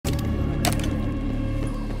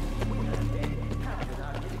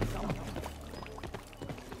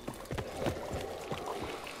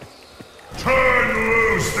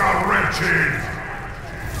Loose the wretched!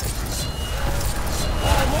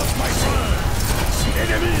 Almost my turn!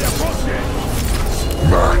 Enemy approaching!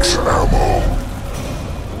 Max ammo!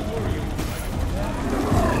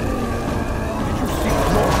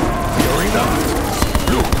 You're enough!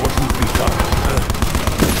 Look what you've become!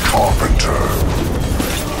 Carpenter!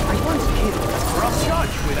 I once killed a rough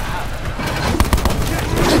judge with a hammer.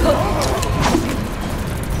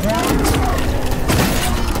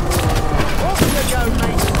 Off you go,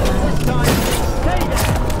 mate! This time, stay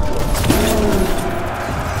there!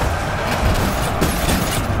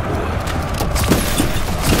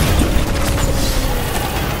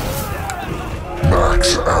 Max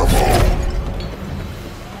ammo!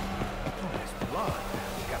 Blood,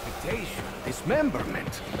 decapitation,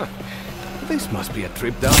 dismemberment. This must be a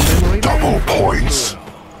trip down memory lane. Double points!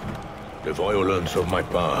 The violence of my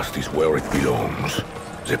past is where it belongs.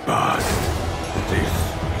 The past. This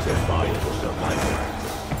is a fight for survival.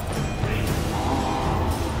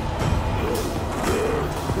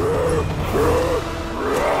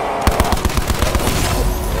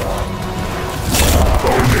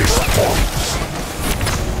 Bonus points!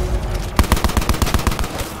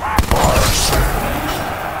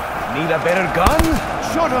 Need a better gun?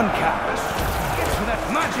 Shot on canvas. Get to that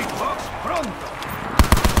magic box pronto.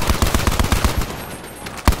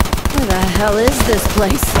 Where the hell is this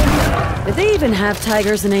place? Did they even have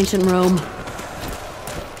tigers in ancient Rome?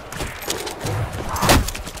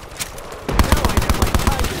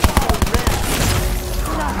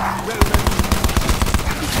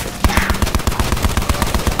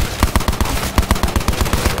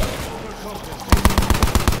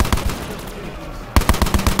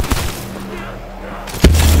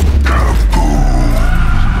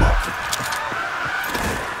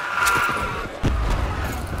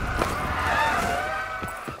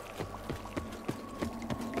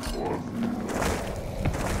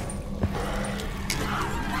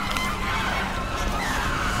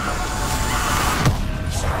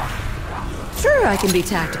 Sure, I can be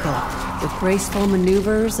tactical, with graceful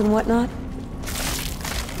maneuvers and whatnot.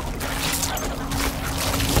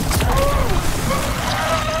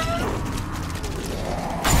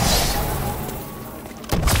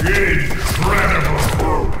 Incredible!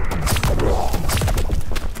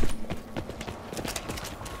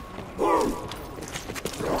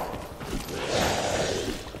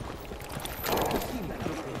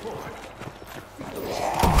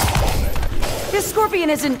 This scorpion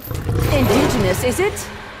isn't indigenous, is it?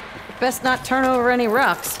 Best not turn over any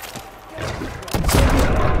rocks.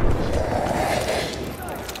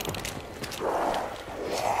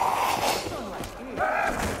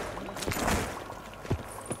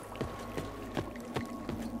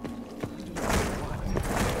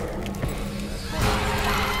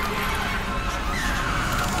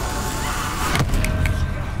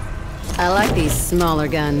 I like these smaller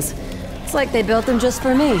guns. It's like they built them just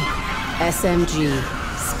for me. SMG.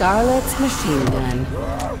 Scarlet's machine gun.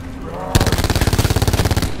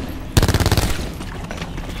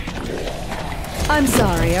 I'm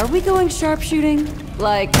sorry, are we going sharpshooting?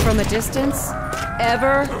 Like, from a distance?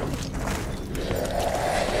 Ever?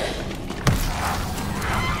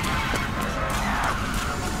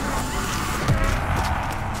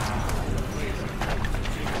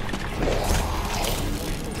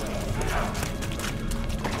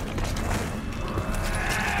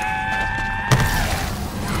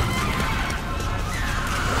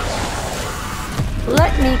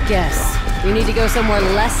 Let me guess. We need to go somewhere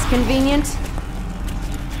less convenient?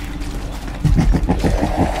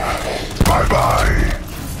 Bye-bye!